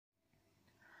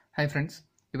Hi friends,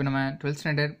 இப்போ நம்ம 12th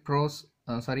standard prose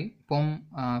poem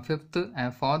 5th a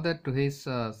father to his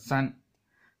son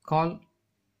call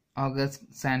August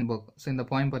Sandburg. So இந்த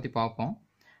poem பற்றி பார்ப்போம்.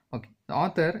 Okay,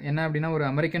 author என்ன அப்படின்னா ஒரு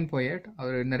அமெரிக்கன் போயட்.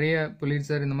 அவர் நிறைய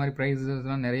புலிட்சர் இந்த மாதிரி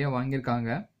ப்ரைஸஸ்லாம் நிறைய வாங்கியிருக்காங்க.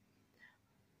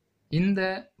 இந்த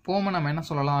போமை நம்ம என்ன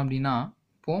சொல்லலாம் அப்படின்னா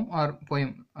போம் ஆர்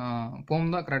போயம்,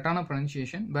 போம் தான் கரெக்டான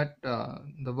pronunciation, but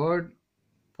the word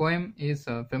poem is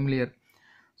familiar.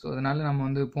 So அதனால நம்ம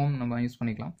வந்து போம் நம்ம யூஸ்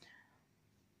பண்ணிக்கலாம்.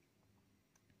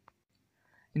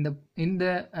 இந்த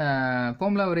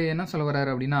போமில் அவர் என்ன சொல்ல வர்றாரு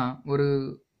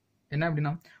அப்படின்னா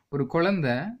ஒரு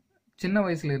குழந்தை சின்ன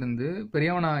வயசுல இருந்து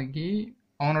பெரியவனாகி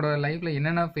அவனோட லைஃப்பில்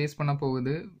என்னென்ன ஃபேஸ் பண்ண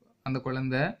போகுது, அந்த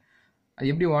குழந்தை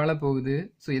எப்படி வாழ போகுது,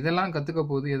 ஸோ இதெல்லாம் கற்றுக்க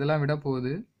போகுது, இதெல்லாம் விட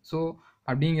போகுது. ஸோ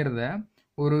அப்படிங்கிறத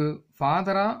ஒரு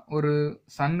ஃபாதராக ஒரு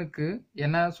சன்னுக்கு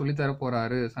என்ன சொல்லித்தர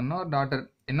போகிறாரு, சன் ஆர் டாட்டர்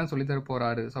என்ன சொல்லித்தர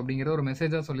போகிறாரு, ஸோ அப்படிங்கிறத ஒரு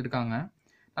மெசேஜாக சொல்லியிருக்காங்க.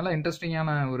 நல்லா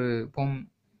இன்ட்ரெஸ்டிங்கான ஒரு போம்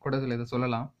கூட இதை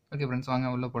சொல்லலாம். ஓகே ஃப்ரெண்ட்ஸ்,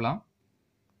 வாங்க உள்ளே போகலாம்.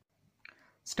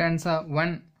 ஸ்டான்ஸா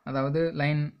 1, அதாவது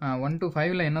லைன் 1 to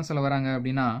 5 என்ன சொல்ல வராங்க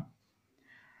அப்படின்னா,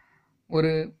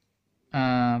 ஒரு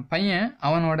பையன்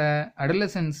அவனோட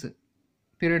அடலசன்ஸ்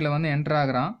பீரியடில் வந்து என்டர்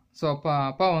ஆகுறான். ஸோ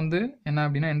அப்பா வந்து என்ன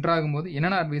அப்படின்னா என்டர் ஆகும்போது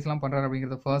என்னென்ன அட்வைஸ்லாம் பண்ணுறாரு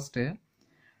அப்படிங்கிறத ஃபர்ஸ்ட்டு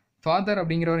ஃபாதர்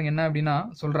அப்படிங்கிறவங்க என்ன அப்படின்னா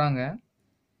சொல்கிறாங்க,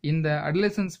 இந்த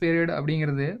அடலசன்ஸ் பீரியட்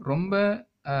அப்படிங்கிறது ரொம்ப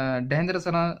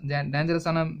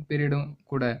டேஞ்சரஸான பீரியடும்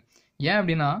கூட. ஏன்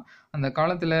அப்படின்னா அந்த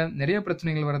காலத்தில் நிறைய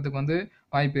பிரச்சனைகள் வர்றதுக்கு வந்து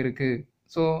வாய்ப்பு இருக்குது.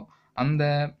 ஸோ அந்த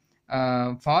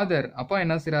ஃபாதர் அப்பா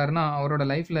என்ன செய்கிறாருன்னா அவரோட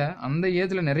லைஃப்பில் அந்த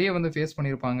ஏஜில் நிறைய வந்து ஃபேஸ்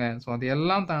பண்ணியிருப்பாங்க. ஸோ அது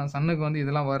எல்லாம் சன்னுக்கு வந்து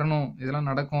இதெல்லாம் வரணும், இதெல்லாம்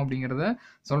நடக்கும் அப்படிங்கிறத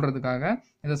சொல்கிறதுக்காக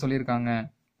இதை சொல்லியிருக்காங்க.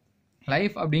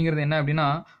 லைஃப் அப்படிங்கிறது என்ன அப்படின்னா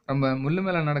ரொம்ப முள்ளு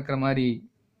மேலே நடக்கிற மாதிரி,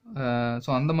 ஸோ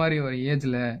அந்த மாதிரி ஒரு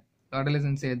ஏஜில்,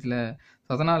 அடலசன்ஸ் ஏஜில். ஸோ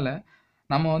அதனால்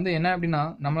நம்ம வந்து என்ன அப்படின்னா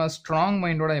நம்மள ஸ்ட்ராங்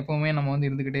மைண்டோட எப்போவுமே நம்ம வந்து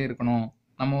இருந்துக்கிட்டே இருக்கணும்.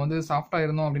 நம்ம வந்து சாஃப்டாக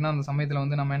இருந்தோம் அப்படின்னா அந்த சமயத்தில்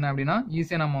வந்து நம்ம என்ன அப்படின்னா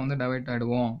ஈஸியாக நம்ம வந்து டைவர்ட்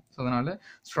ஆகிடுவோம். ஸோ அதனால்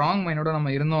ஸ்ட்ராங் மைண்டோட நம்ம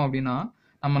இருந்தோம் அப்படின்னா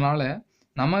நம்மளால்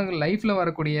நம்ம லைஃப்பில்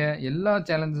வரக்கூடிய எல்லா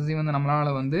சேலஞ்சஸையும் வந்து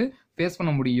நம்மளால் வந்து ஃபேஸ்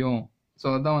பண்ண முடியும். ஸோ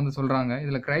அதுதான் வந்து சொல்கிறாங்க.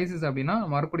 இதில் கிரைசிஸ் அப்படின்னா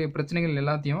வரக்கூடிய பிரச்சனைகள்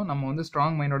எல்லாத்தையும் நம்ம வந்து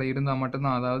ஸ்ட்ராங் மைண்டோட இருந்தால்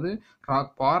மட்டும்தான், அதாவது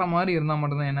பாறை மாதிரி இருந்தால்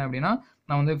மட்டும்தான் என்ன அப்படின்னா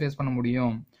நம்ம வந்து ஃபேஸ் பண்ண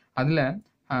முடியும். அதில்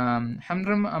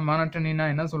ஹெம்ரம் மானட்டனினா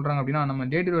என்ன சொல்கிறாங்க அப்படின்னா நம்ம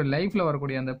டே டு டே லைஃப்பில்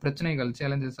வரக்கூடிய அந்த பிரச்சனைகள்,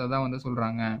 சேலஞ்சஸ் அதான் வந்து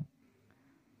சொல்கிறாங்க.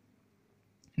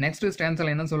 நெக்ஸ்ட்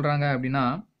ஸ்டான்ஸில் என்ன சொல்கிறாங்க அப்படின்னா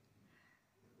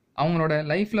அவங்களோட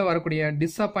லைஃப்பில் வரக்கூடிய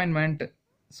டிஸப்பாயின்மெண்ட்.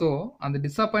 ஸோ அந்த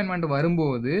டிஸப்பாயின்மெண்ட்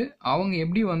வரும்போது அவங்க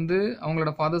எப்படி வந்து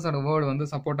அவங்களோட ஃபாதர்ஸோட வேர்டு வந்து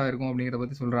சப்போர்ட்டாக இருக்கும் அப்படிங்கிறத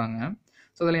பற்றி சொல்கிறாங்க.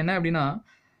 ஸோ அதில் என்ன அப்படின்னா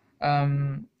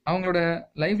அவங்களோட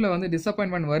லைஃப்பில் வந்து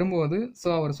டிஸப்பாயின்மெண்ட் வரும்போது ஸோ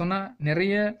அவர் சொன்ன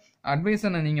நிறைய அட்வைஸை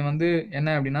நீங்கள் வந்து என்ன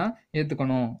அப்படின்னா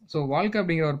ஏற்றுக்கணும். ஸோ வாழ்க்கை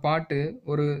அப்படிங்கிற ஒரு பாட்டு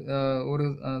ஒரு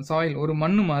சாயில், ஒரு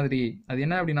மண்ணு மாதிரி. அது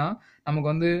என்ன அப்படின்னா நமக்கு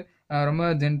வந்து ரொம்ப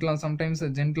ஜென்டலாக, சம்டைம்ஸ்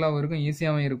ஜென்டலாகவும் இருக்கும்,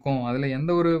 ஈஸியாகவும் இருக்கும். அதில்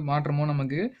எந்த ஒரு மாற்றமும்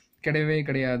நமக்கு கிடையவே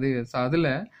கிடையாது. ஸோ அதில்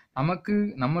நமக்கு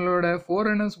நம்மளோட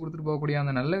ஃபோரனர்ஸ் கொடுத்துட்டு போகக்கூடிய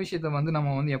அந்த நல்ல விஷயத்த வந்து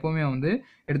நம்ம வந்து எப்போவுமே வந்து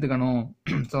எடுத்துக்கணும்.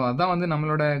 ஸோ அதான் வந்து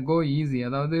நம்மளோட கோ ஈஸி,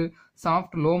 அதாவது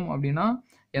சாஃப்ட் லோம் அப்படின்னா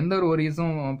எந்த ஒரு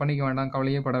ஒரீஸும் பண்ணிக்க வேண்டாம்,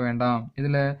 கவலையே பட வேண்டாம்.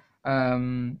 இதில்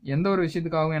எந்த ஒரு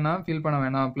விஷயத்துக்காகவும் என்ன ஃபீல் பண்ண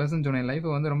வேண்டாம், ப்ளஸ்ன்னு சொன்னேன். லைஃப்பை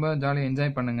வந்து ரொம்ப ஜாலியாக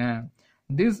என்ஜாய் பண்ணுங்க.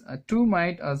 This two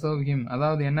might serve him,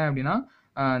 அதாவது என்ன அப்படின்னா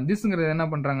திஸ்ங்கிறது என்ன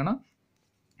பண்ணுறாங்கன்னா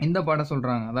இந்த பாட்டை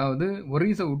சொல்கிறாங்க. அதாவது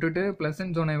ஒரீஸை விட்டுட்டு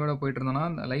ப்ளசன்ட் ஜோனையோட போயிட்டு இருந்தோம்னா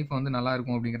அந்த லைஃப் வந்து நல்லா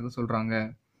இருக்கும் அப்படிங்கிறத சொல்கிறாங்க.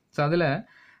 ஸோ அதில்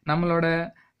நம்மளோட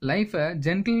லைஃப்பை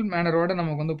ஜென்டில் மேனரோட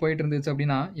நமக்கு வந்து போயிட்டு இருந்துச்சு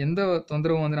அப்படின்னா எந்த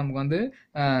தொந்தரவும் வந்து நமக்கு வந்து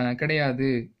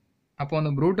கிடையாது. அப்போ அந்த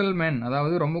ப்ரூட்டல் மேன்,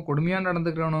 அதாவது ரொம்ப கொடுமையாக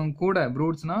நடந்துக்கணும் கூட,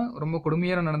 ப்ரூட்ஸ்னால் ரொம்ப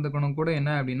கொடுமையாக நடந்துக்கணும் கூட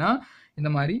என்ன அப்படின்னா இந்த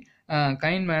மாதிரி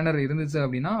கைண்ட் மேனர் இருந்துச்சு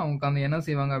அப்படின்னா அவங்க அந்த என்ன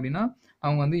செய்வாங்க அப்படின்னா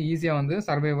அவங்க வந்து ஈஸியாக வந்து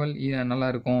சர்வைவல் நல்லா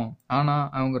இருக்கும். ஆனால்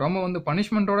அவங்க ரொம்ப வந்து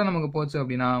பனிஷ்மெண்ட்டோட நமக்கு போச்சு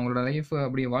அப்படின்னா அவங்களோட லைஃப்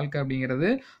அப்படி வாழ்க்கை அப்படிங்கிறது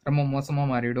ரொம்ப மோசமாக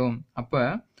மாறிடும். அப்போ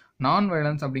நான்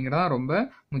வயலன்ஸ் அப்படிங்கிறதா ரொம்ப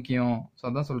முக்கியம். ஸோ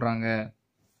அதான் சொல்கிறாங்க.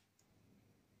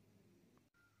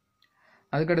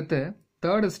 அதுக்கடுத்து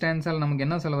தேர்டு ஸ்டான்ஸால் நமக்கு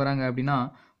என்ன சொல்ல வராங்க அப்படின்னா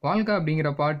வாழ்க்கை அப்படிங்கிற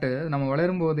பாட்டு நம்ம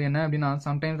வளரும்போது என்ன அப்படின்னா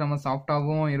சம்டைம்ஸ் நம்ம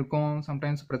சாஃப்டாகவும் இருக்கும்,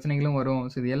 சம்டைம்ஸ் பிரச்சனைகளும் வரும்.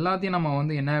 ஸோ இது எல்லாத்தையும் நம்ம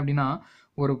வந்து என்ன அப்படின்னா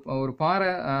ஒரு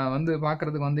பாறை வந்து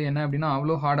பார்க்கறதுக்கு வந்து என்ன அப்படின்னா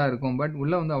அவ்வளோ ஹார்டாக இருக்கும், பட்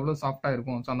உள்ளே வந்து அவ்வளோ சாஃப்டாக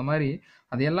இருக்கும். ஸோ அந்த மாதிரி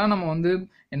அதையெல்லாம் நம்ம வந்து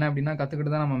என்ன அப்படின்னா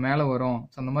கற்றுக்கிட்டு தான் நம்ம மேலே வரோம்.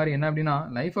 ஸோ அந்த மாதிரி என்ன அப்படின்னா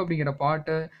லைஃப் அப்படிங்கிற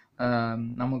பாட்டு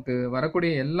நமக்கு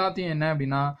வரக்கூடிய எல்லாத்தையும் என்ன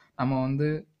அப்படின்னா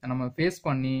நம்ம ஃபேஸ்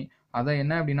பண்ணி அதை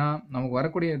என்ன அப்படின்னா நமக்கு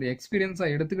வரக்கூடிய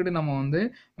எக்ஸ்பீரியன்ஸாக எடுத்துக்கிட்டு நம்ம வந்து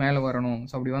மேலே வரணும்.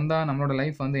 ஸோ அப்படி வந்தால் நம்மளோட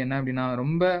லைஃப் வந்து என்ன அப்படின்னா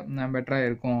ரொம்ப பெட்டராக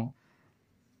இருக்கும்.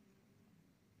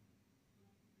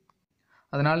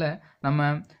 அதனால்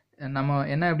நம்ம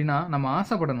என்ன அப்படின்னா நம்ம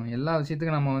ஆசைப்படணும், எல்லா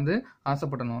விஷயத்துக்கும் நம்ம வந்து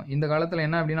ஆசைப்படணும். இந்த காலத்தில்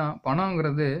என்ன அப்படின்னா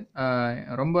பணங்கிறது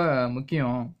ரொம்ப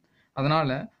முக்கியம்.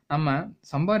 அதனால் நம்ம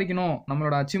சம்பாதிக்கணும்,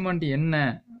 நம்மளோட அச்சீவ்மெண்ட் என்ன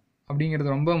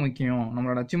அப்படிங்கிறது ரொம்ப முக்கியம்.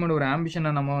 நம்மளோட அச்சீவ்மெண்ட் ஒரு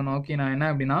ஆம்பிஷனை நம்ம நோக்கி நான் என்ன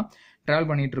அப்படின்னா ட்ராவல்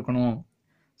பண்ணிட்டு இருக்கணும்.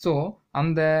 ஸோ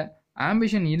அந்த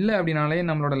ஆம்பிஷன் இல்லை அப்படின்னாலே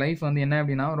நம்மளோட லைஃப் வந்து என்ன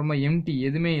அப்படின்னா ரொம்ப எம்டி,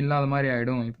 எதுவுமே இல்லாத மாதிரி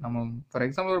ஆகிடும். இப்போ நம்ம ஃபார்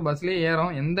எக்ஸாம்பிள் ஒரு பஸ்லேயே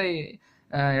ஏறோம், எந்த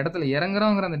இடத்துல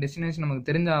இறங்குறோங்கிற அந்த டெஸ்டினேஷன் நமக்கு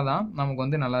தெரிஞ்சாதான் நமக்கு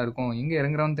வந்து நல்லா இருக்கும். எங்கே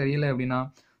இறங்குறோன்னு தெரியல அப்படின்னா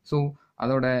ஸோ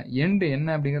அதோட எண்டு என்ன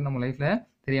அப்படிங்கிறது நம்ம லைஃப்பில்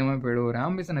தெரியாமல் போயிடும். ஒரு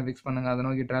ஆம்பிஷனை ஃபிக்ஸ் பண்ணுங்க, அதை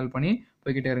நோக்கி ட்ராவல் பண்ணி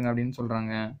போய்கிட்டே இருங்க அப்படின்னு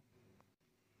சொல்கிறாங்க.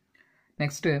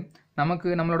 நெக்ஸ்ட்டு நமக்கு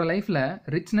நம்மளோட லைஃப்பில்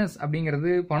ரிச்னஸ்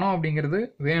அப்படிங்கிறது, பணம் அப்படிங்கிறது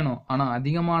வேணும். ஆனால்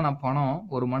அதிகமான பணம்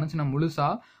ஒரு மனுஷனை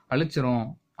முழுசாக அழிச்சிரும்.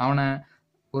 அவனை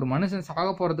ஒரு மனுஷன் சாக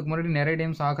போகிறதுக்கு முன்னாடி நிறைய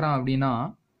டைம் சாகுறான் அப்படின்னா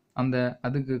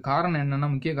அதுக்கு காரணம் என்னென்னா,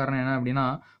 முக்கிய காரணம் என்ன அப்படின்னா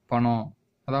பணம்.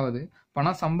 அதாவது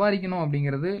பணம் சம்பாதிக்கணும்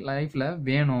அப்படிங்கிறது லைஃப்பில்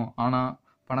வேணும், ஆனால்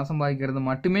பணம் சம்பாதிக்கிறது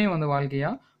மட்டுமே வந்து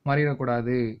வாழ்க்கையாக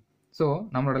மாறிடக்கூடாது. ஸோ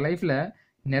நம்மளோட லைஃப்பில்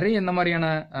நிறைய இந்த மாதிரியான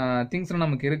திங்ஸ்லாம்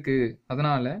நமக்கு இருக்குது.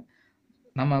 அதனால்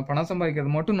நம்ம பணம்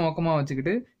சம்பாதிக்கிறது மட்டும் நோக்கமாக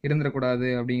வச்சுக்கிட்டு இருந்துடக்கூடாது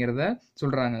அப்படிங்கிறத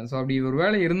சொல்கிறாங்க. ஸோ அப்படி ஒரு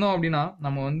வேளை இருந்தோம் அப்படின்னா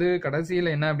நம்ம வந்து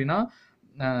கடைசியில் என்ன அப்படின்னா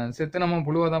செத்து நம்ம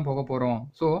புழுவாக தான் போக போகிறோம்.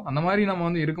 ஸோ அந்த மாதிரி நம்ம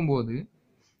வந்து இருக்கும்போது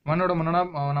மண்ணோட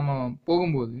நம்ம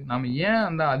போகும்போது நம்ம ஏன்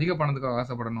அந்த அதிக பணத்துக்கு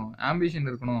ஆசைப்படணும்? ஆம்பிஷன்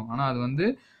இருக்கணும், ஆனால் அது வந்து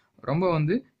ரொம்ப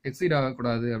வந்து எக்ஸீட்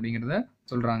ஆகக்கூடாது அப்படிங்கிறத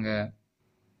சொல்கிறாங்க.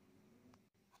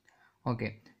 ஓகே,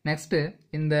 நெக்ஸ்ட்டு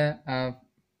இந்த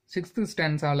 6th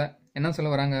ஸ்டான்ஸால் என்ன சொல்ல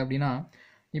வராங்க அப்படின்னா,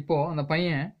 இப்போது அந்த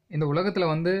பையன் இந்த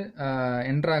உலகத்தில் வந்து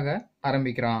என்ட்ராக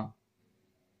ஆரம்பிக்கிறான்.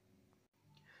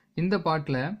 இந்த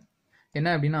பாட்டில் என்ன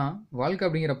அப்படின்னா, வாழ்க்கை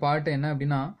அப்படிங்கிற பாட்டு என்ன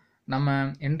அப்படின்னா, நம்ம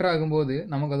என்ட்ராகும்போது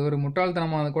நமக்கு அது ஒரு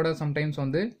முட்டாள்தனமாக கூட சம்டைம்ஸ்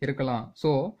வந்து இருக்கலாம்.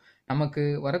 ஸோ நமக்கு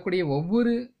வரக்கூடிய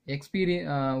ஒவ்வொரு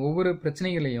ஒவ்வொரு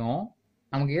பிரச்சனைகளையும்,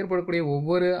 நமக்கு ஏற்படக்கூடிய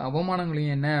ஒவ்வொரு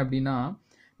அவமானங்களையும் என்ன அப்படின்னா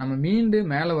நம்ம மீண்டு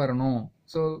மேலே வரணும்.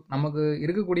 ஸோ நமக்கு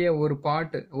இருக்கக்கூடிய ஒரு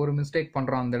ஒரு மிஸ்டேக்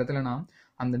பண்ணுறோம் அந்த இடத்துலனா,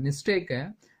 அந்த மிஸ்டேக்கை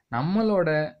நம்மளோட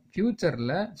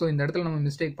ஃப்யூச்சரில், ஸோ இந்த இடத்துல நம்ம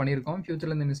மிஸ்டேக் பண்ணியிருக்கோம்,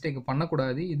 ஃப்யூச்சரில் இந்த மிஸ்டேக்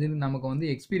பண்ணக்கூடாது, இது நமக்கு வந்து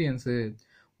எக்ஸ்பீரியன்ஸு.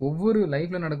 ஒவ்வொரு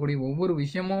லைஃப்பில் நடக்கக்கூடிய ஒவ்வொரு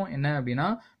விஷயமும் என்ன அப்படின்னா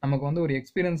நமக்கு வந்து ஒரு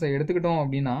எக்ஸ்பீரியன்ஸை எடுத்துக்கிட்டோம்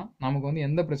அப்படின்னா நமக்கு வந்து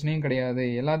எந்த பிரச்சனையும் கிடையாது.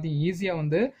 எல்லாத்தையும் ஈஸியாக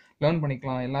வந்து லேர்ன்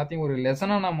பண்ணிக்கலாம், எல்லாத்தையும் ஒரு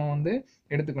லெசனாக நம்ம வந்து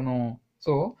எடுத்துக்கணும்.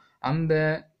 ஸோ அந்த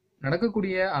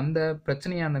நடக்கக்கூடிய அந்த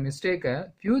பிரச்சனையை, அந்த மிஸ்டேக்கை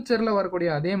ஃப்யூச்சரில் வரக்கூடிய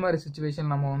அதே மாதிரி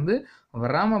சுச்சுவேஷன் நம்ம வந்து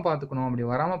வராமல் பார்த்துக்கணும். அப்படி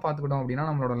வராமல் பார்த்துக்கிட்டோம் அப்படின்னா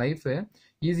நம்மளோட லைஃபு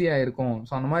ஈஸியாக இருக்கும்.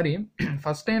 ஸோ அந்த மாதிரி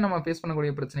ஃபஸ்ட் டைம் நம்ம ஃபேஸ்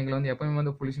பண்ணக்கூடிய பிரச்சனைகள் வந்து எப்பவுமே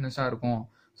வந்து ஃபுலிஷ்னஸாக இருக்கும்.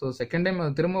 ஸோ செகண்ட் டைம்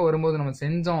அது திரும்ப வரும்போது நம்ம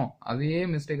செஞ்சோம், அதே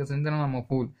மிஸ்டேக்கை செஞ்சோன்னா நம்ம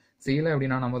ஃபூல், செய்யலை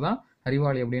அப்படின்னா நம்ம தான்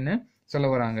அறிவாளி அப்படின்னு சொல்ல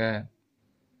வராங்க.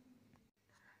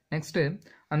 நெக்ஸ்ட்டு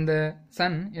அந்த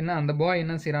அந்த பாய்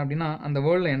என்ன செய்யறான் அப்படின்னா அந்த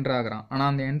வேர்ல்டில் என்ட்ரு ஆகிறான். ஆனால்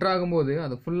அந்த என்ட்ரு ஆகும்போது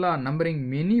அது ஃபுல்லாக நம்பரிங்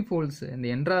மெனி ஃபோல்ஸ். இந்த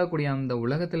என்ட்ரு ஆகக்கூடிய அந்த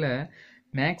உலகத்தில்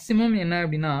மேக்சிமம் என்ன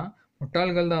அப்படின்னா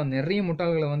முட்டாள்கள் தான், நிறைய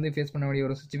முட்டாள்களை வந்து ஃபேஸ் பண்ண வேண்டிய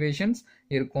ஒரு சுச்சுவேஷன்ஸ்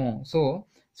இருக்கும். ஸோ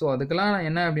அதுக்கெல்லாம்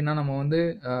என்ன அப்படின்னா நம்ம வந்து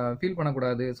ஃபீல்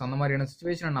பண்ணக்கூடாது. ஸோ அந்த மாதிரியான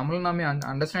சுச்சுவேஷனை நம்மளும் நாமே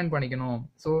அண்டர்ஸ்டாண்ட் பண்ணிக்கணும்.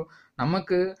 ஸோ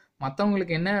நமக்கு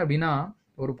மற்றவங்களுக்கு என்ன அப்படின்னா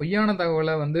ஒரு பொய்யான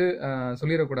தகவலை வந்து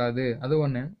சொல்லிடக்கூடாது, அது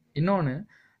ஒன்று. இன்னொன்று,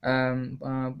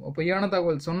 பொய்யான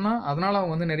தகவல் சொன்னால் அதனால்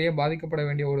அவங்க வந்து நிறைய பாதிக்கப்பட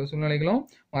வேண்டிய ஒரு சூழ்நிலைகளும்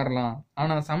வரலாம்.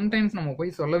 ஆனால் சம்டைம்ஸ் நம்ம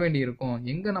போய் சொல்ல வேண்டி இருக்கும்.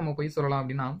 எங்கே நம்ம போய் சொல்லலாம்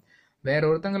அப்படின்னா வேற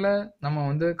ஒருத்தங்களை நம்ம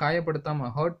வந்து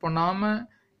காயப்படுத்தாமல், ஹர்ட் பண்ணாமல்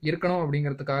இருக்கணும்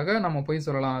அப்படிங்கிறதுக்காக நம்ம போய்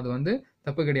சொல்லலாம், அது வந்து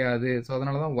தப்பு கிடையாது. ஸோ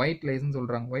அதனால தான் ஒயிட் லைஸ்ன்னு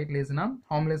சொல்கிறாங்க. ஒயிட் லைஸ்னா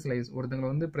ஹார்ம்லெஸ் லைஸ், ஒருத்தங்களை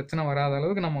வந்து பிரச்சனை வராத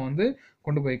அளவுக்கு நம்ம வந்து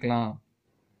கொண்டு போய்க்கலாம்.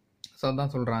 ஸோ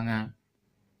அதான் சொல்கிறாங்க.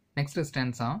 நெக்ஸ்ட்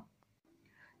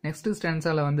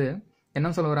ஸ்டான்ஸால் வந்து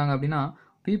என்ன சொல்ல வராங்க அப்படின்னா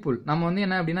பீப்புள், நம்ம வந்து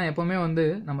என்ன அப்படின்னா எப்போவுமே வந்து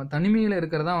நம்ம தனிமையில்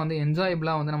இருக்கிறதா வந்து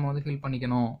என்ஜாயபிளாக வந்து நம்ம வந்து ஃபீல்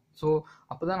பண்ணிக்கணும். ஸோ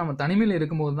அப்போ தான் நம்ம தனிமையில்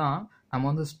இருக்கும்போது தான் நம்ம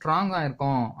வந்து ஸ்ட்ராங்காக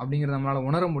இருக்கோம் அப்படிங்கிறத நம்மளால்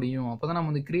உணர முடியும். அப்போ தான்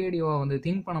நம்ம வந்து க்ரியேட்டிவாக வந்து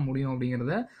திங்க் பண்ண முடியும்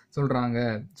அப்படிங்கிறத சொல்கிறாங்க.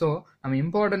 ஸோ நம்ம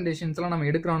இம்பார்ட்டன்ட் டெசிஷன்ஸ்லாம் நம்ம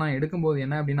எடுக்கும்போது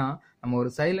என்ன அப்படின்னா நம்ம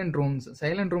ஒரு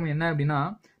சைலண்ட் ரூம் என்ன அப்படின்னா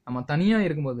நம்ம தனியாக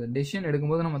இருக்கும்போது, டெசிஷன்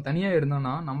எடுக்கும்போது நம்ம தனியாக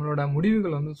இருந்தோம்னா நம்மளோட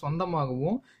முடிவுகள் வந்து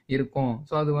சொந்தமாகவும் இருக்கும்.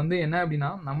 ஸோ அது வந்து என்ன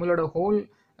அப்படின்னா நம்மளோட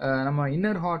நம்ம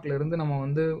இன்னர் ஹார்ட்ல இருந்து நம்ம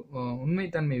வந்து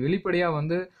உண்மைத்தன்மை வெளிப்படையாக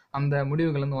வந்து அந்த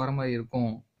முடிவுகள் வந்து வர மாதிரி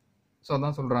இருக்கும். ஸோ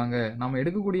அதான் சொல்கிறாங்க, நம்ம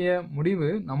எடுக்கக்கூடிய முடிவு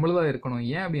நம்மளதான் இருக்கணும்.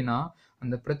 ஏன் அப்படின்னா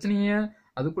அந்த பிரச்சனையை,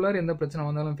 அதுக்குள்ளார எந்த பிரச்சனை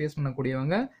வந்தாலும் ஃபேஸ்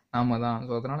பண்ணக்கூடியவங்க நாம தான்.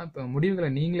 ஸோ அதனால் இப்போ முடிவுகளை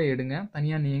நீங்களே எடுங்க,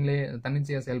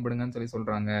 தன்னிச்சையாக செயல்படுங்கன்னு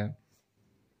சொல்கிறாங்க.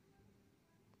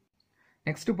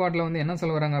 நெக்ஸ்ட் பார்ட்டில் வந்து என்ன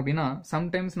சொல்ல வராங்க அப்படின்னா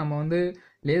சம்டைம்ஸ் நம்ம வந்து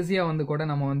லேசியாக வந்து கூட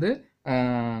நம்ம வந்து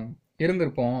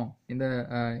இருந்திருப்போம். இந்த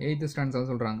 8th ஸ்டாண்டர்ட்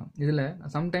சொல்கிறாங்க. இதில்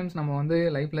சம்டைம்ஸ் நம்ம வந்து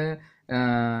லைஃப்பில்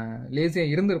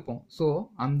லேசியாக இருந்திருப்போம். ஸோ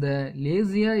அந்த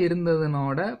லேசியாக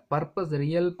இருந்ததுனோட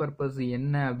ரியல் பர்பஸ்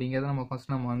என்ன அப்படிங்கிறத நம்ம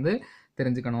ஃபர்ஸ்ட் நம்ம வந்து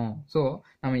தெரிஞ்சுக்கணும். ஸோ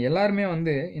நம்ம எல்லாருமே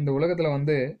வந்து இந்த உலகத்தில்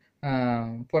வந்து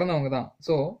பிறந்தவங்க தான்.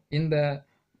 ஸோ இந்த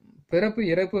பிறப்பு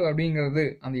இறப்பு அப்படிங்கிறது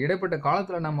அந்த இடைப்பட்ட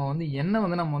காலத்துல நம்ம வந்து என்ன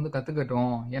வந்து நம்ம வந்து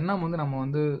கத்துக்கிட்டோம், என்ன வந்து நம்ம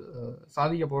வந்து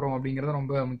சாதிக்க போறோம் அப்படிங்கிறது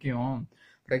ரொம்ப முக்கியம்.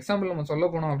 ஃபார் எக்ஸாம்பிள் நம்ம சொல்ல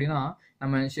போனோம் அப்படின்னா,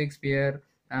 நம்ம Shakespeare,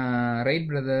 Wright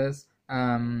brothers,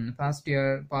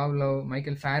 Pasteur, பாவ்லவ்,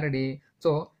 Michael Faraday,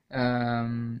 so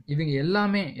இவங்க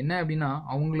எல்லாமே என்ன அப்படின்னா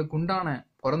அவங்களுக்கு உண்டான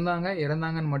பிறந்தாங்க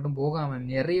இறந்தாங்கன்னு மட்டும் போகாம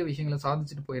நிறைய விஷயங்களை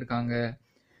சாதிச்சுட்டு போயிருக்காங்க.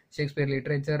 ஷேக்ஸ்பியர்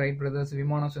லிட்ரேச்சர், ரைட் பிரதர்ஸ்,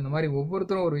 விமானம், இந்த மாதிரி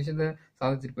ஒவ்வொருத்தரும் ஒரு விஷயத்த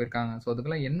சாதிச்சுட்டு போயிருக்காங்க. ஸோ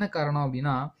அதுக்கெல்லாம் என்ன காரணம்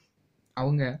அப்படின்னா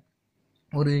அவங்க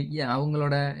ஒரு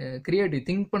அவங்களோட கிரியேட்டிவ்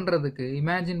திங்க் பண்றதுக்கு,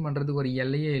 இமேஜின் பண்றதுக்கு ஒரு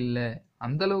எல்லையே இல்லை.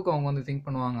 அந்த அளவுக்கு அவங்க வந்து திங்க்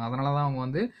பண்ணுவாங்க. அதனாலதான் அவங்க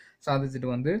வந்து சாதிச்சுட்டு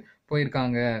வந்து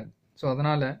போயிருக்காங்க. ஸோ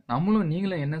அதனால நம்மளும்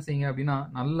நீங்களும் என்ன செய்யுங்க அப்படின்னா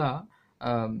நல்லா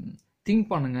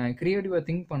திங்க் பண்ணுங்க, கிரியேட்டிவா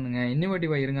திங்க் பண்ணுங்க,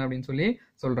 இன்னோவேட்டிவா இருங்க அப்படின்னு சொல்லி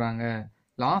சொல்றாங்க.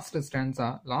 லாஸ்ட்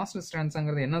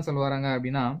ஸ்டான்ஸாங்கிறது என்ன சொல்லுவாங்க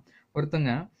அப்படின்னா,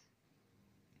 ஒருத்தங்க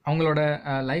அவங்களோட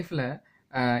லைஃப்ல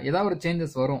ஏதாவது ஒரு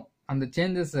சேஞ்சஸ் வரும். அந்த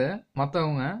சேஞ்சஸை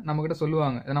மற்றவங்க நம்ம கிட்ட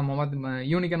சொல்லுவாங்க. இதை நம்ம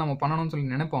யூனிக்கா நம்ம பண்ணணும்னு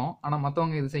சொல்லி நினைப்போம். ஆனா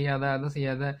மற்றவங்க இது செய்யாத, அதை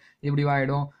செய்யாத, இப்படி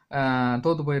ஆயிடும்,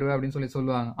 தோத்து போயிருவே அப்படின்னு சொல்லி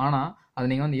சொல்லுவாங்க. ஆனா அதை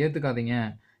நீங்க வந்து ஏத்துக்காதீங்க.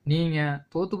 நீங்க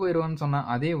தோத்து போயிருவான்னு சொன்ன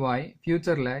அதே வாய்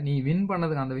ஃபியூச்சர்ல நீ வின்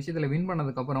பண்ணதுக்கு, அந்த விஷயத்துல வின்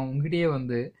பண்ணதுக்கு அப்புறம் உங்ககிட்டயே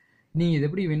வந்து நீ இது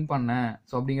எப்படி வின் பண்ண,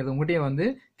 ஸோ அப்படிங்கறது உங்ககிட்டயே வந்து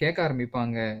கேட்க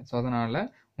ஆரம்பிப்பாங்க. ஸோ அதனால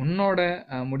உன்னோட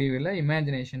முடிவில்,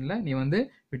 இமேஜினேஷன்ல நீ வந்து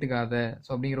விட்டுக்காத. ஸோ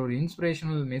அப்படிங்கிற ஒரு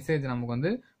இன்ஸ்பிரேஷனல் மெசேஜ் நமக்கு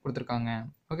வந்து கொடுத்துருக்காங்க.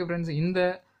 ஓகே ஃப்ரெண்ட்ஸ், இந்த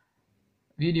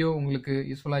வீடியோ உங்களுக்கு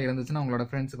யூஸ்ஃபுல்லாக இருந்துச்சுன்னா உங்களோட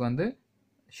ஃப்ரெண்ட்ஸுக்கு வந்து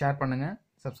ஷேர் பண்ணுங்க,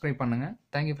 சப்ஸ்கிரைப் பண்ணுங்க.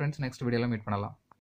 தேங்க்யூ ஃப்ரெண்ட்ஸ், நெக்ஸ்ட் வீடியோல மீட் பண்ணலாம்.